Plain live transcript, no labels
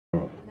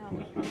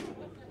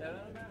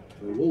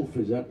The wolf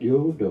is at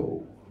your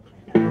door.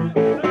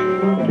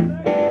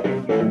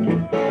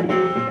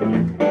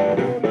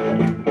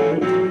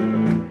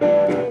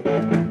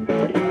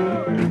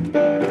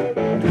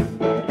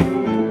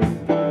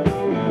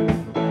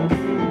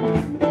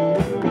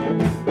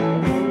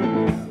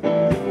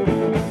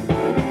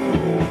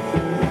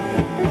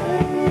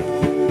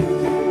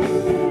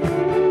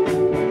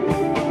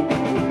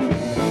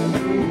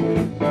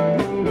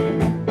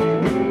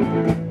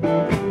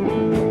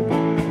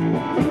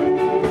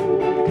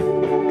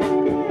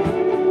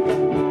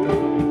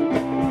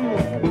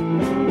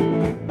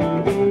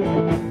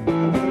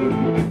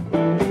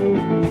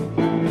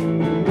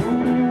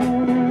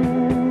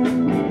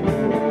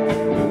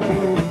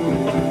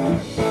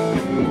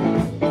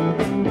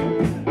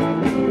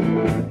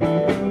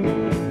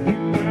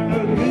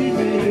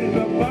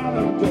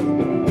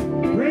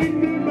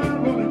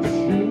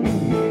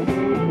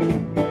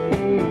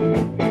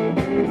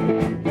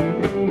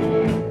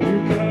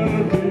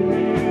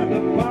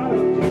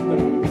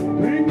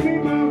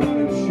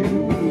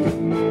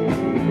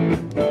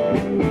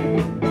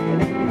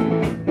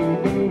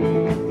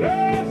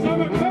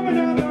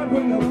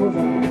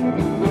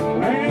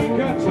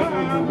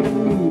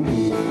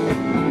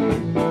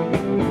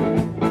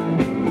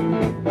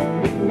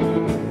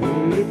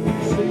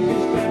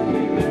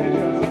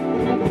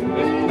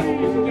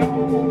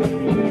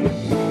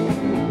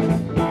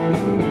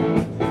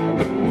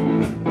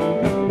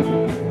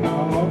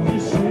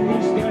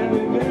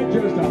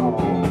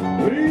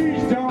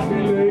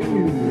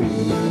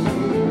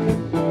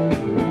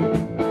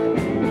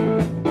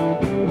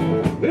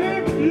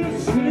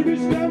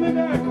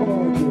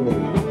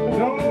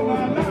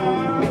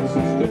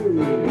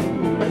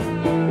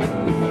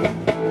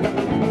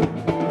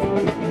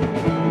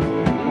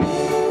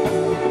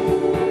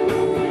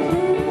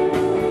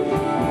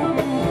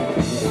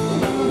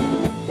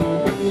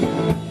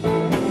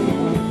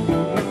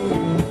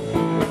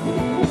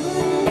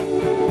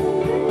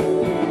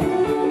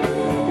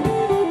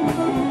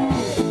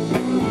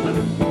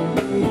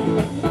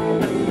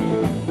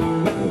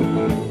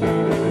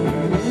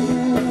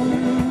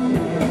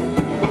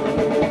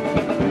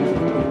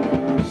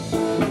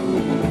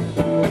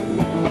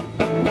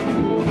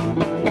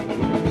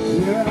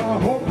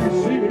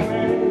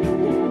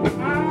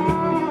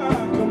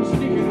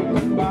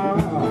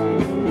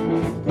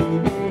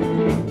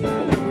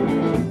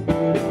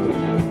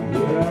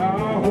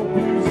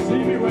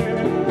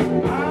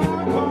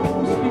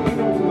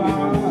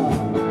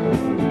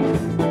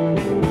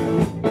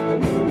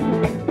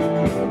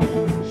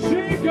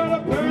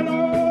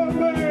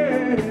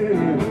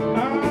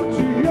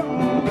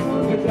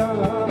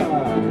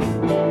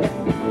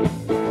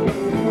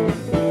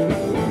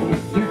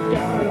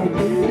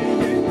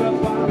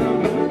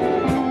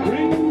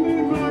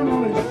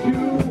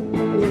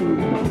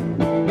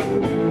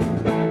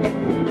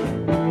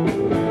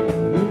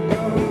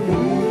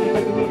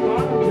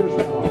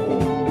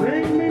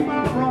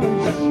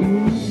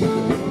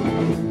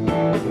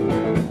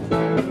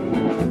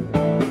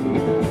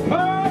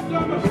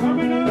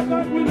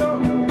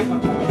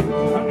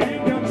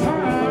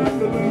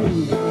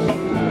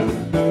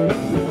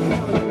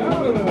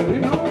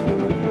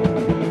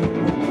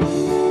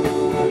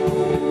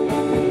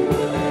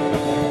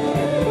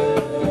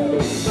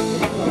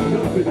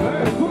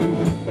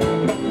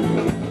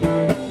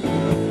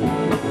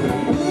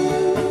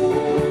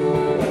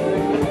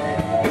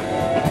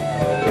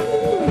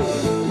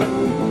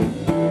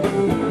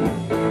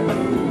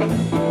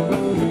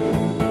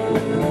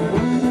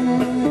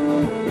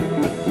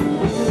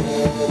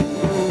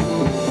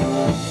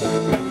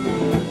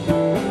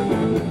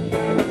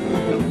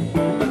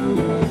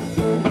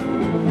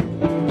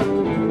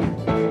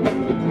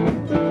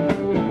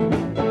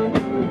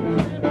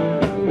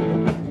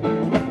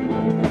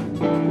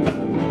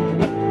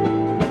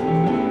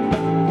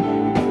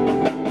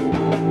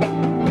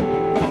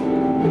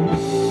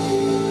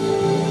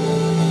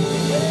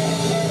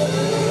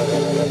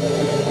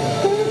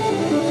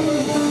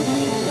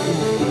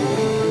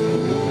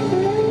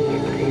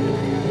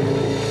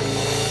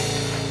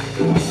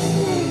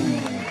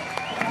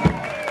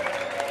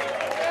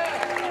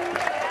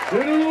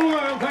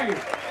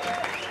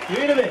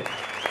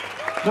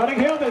 Running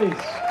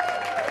Hillbillies.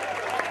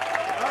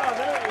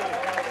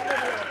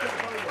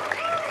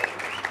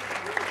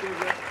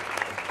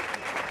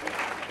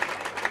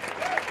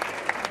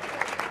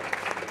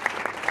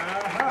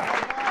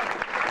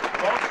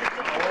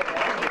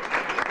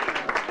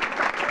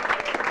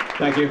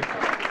 Thank you.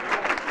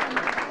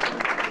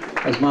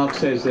 As Mark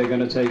says, they're going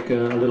to take a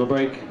little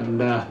break and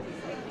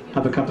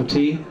have a cup of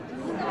tea,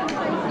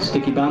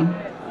 sticky bun.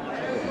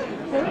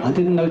 I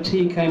didn't know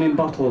tea came in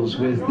bottles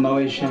with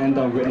Moët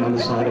Chandon written on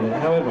the side of it.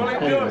 However,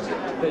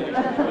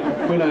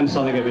 anyway, we learned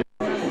something of it.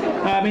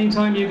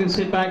 Meantime, you can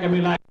sit back and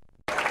relax.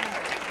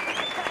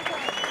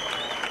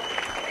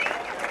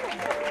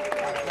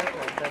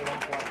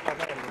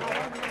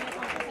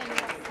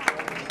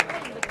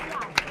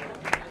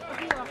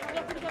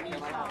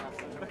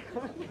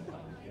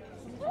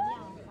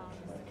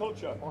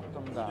 Culture.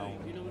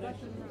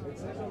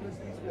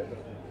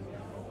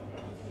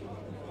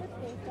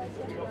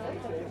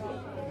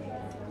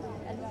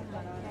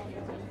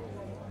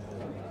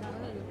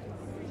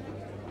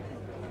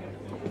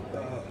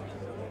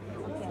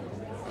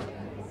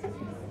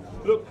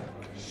 Look,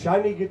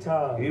 shiny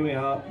guitar. Here we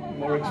are,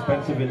 more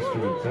expensive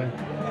instruments, eh?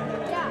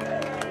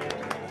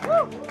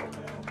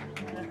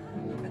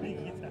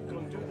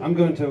 I'm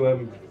going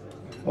to,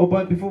 oh,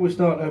 but before we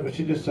start, I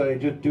should just say,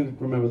 just do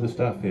remember the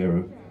staff here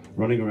are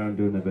running around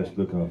doing their best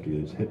to look after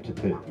you. It's hip to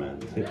tip, man.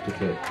 It's hip to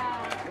tip.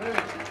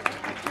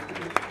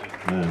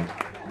 Man.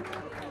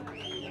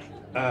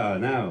 Ah,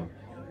 now,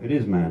 it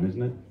is man,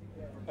 isn't it?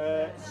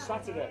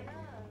 Saturday.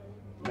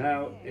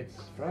 Now, it's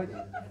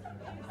Friday.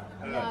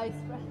 No, it's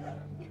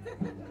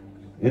Friday.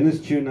 In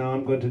this tune now,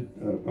 I'm going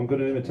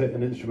to imitate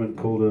an instrument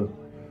called a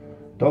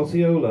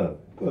dulciola,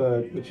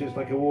 which is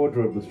like a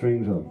wardrobe with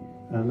strings on.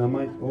 And I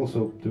might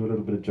also do a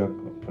little bit of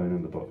jug playing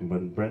on the bottom,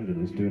 but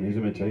Brendan is doing his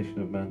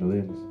imitation of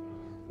mandolins.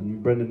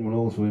 And Brendan will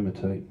also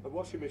imitate A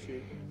washing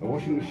machine. a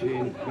washing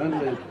machine,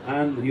 mandolin,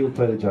 and you'll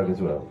play the jug as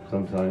well,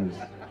 sometimes,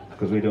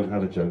 because we don't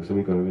have a jug, so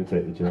we've got to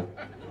imitate the jug.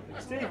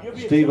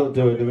 Steve will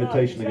do an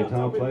imitation of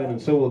guitar playing, and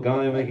so will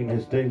Guy, making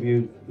his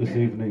debut this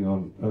evening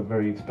on a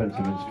very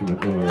expensive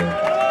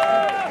instrument.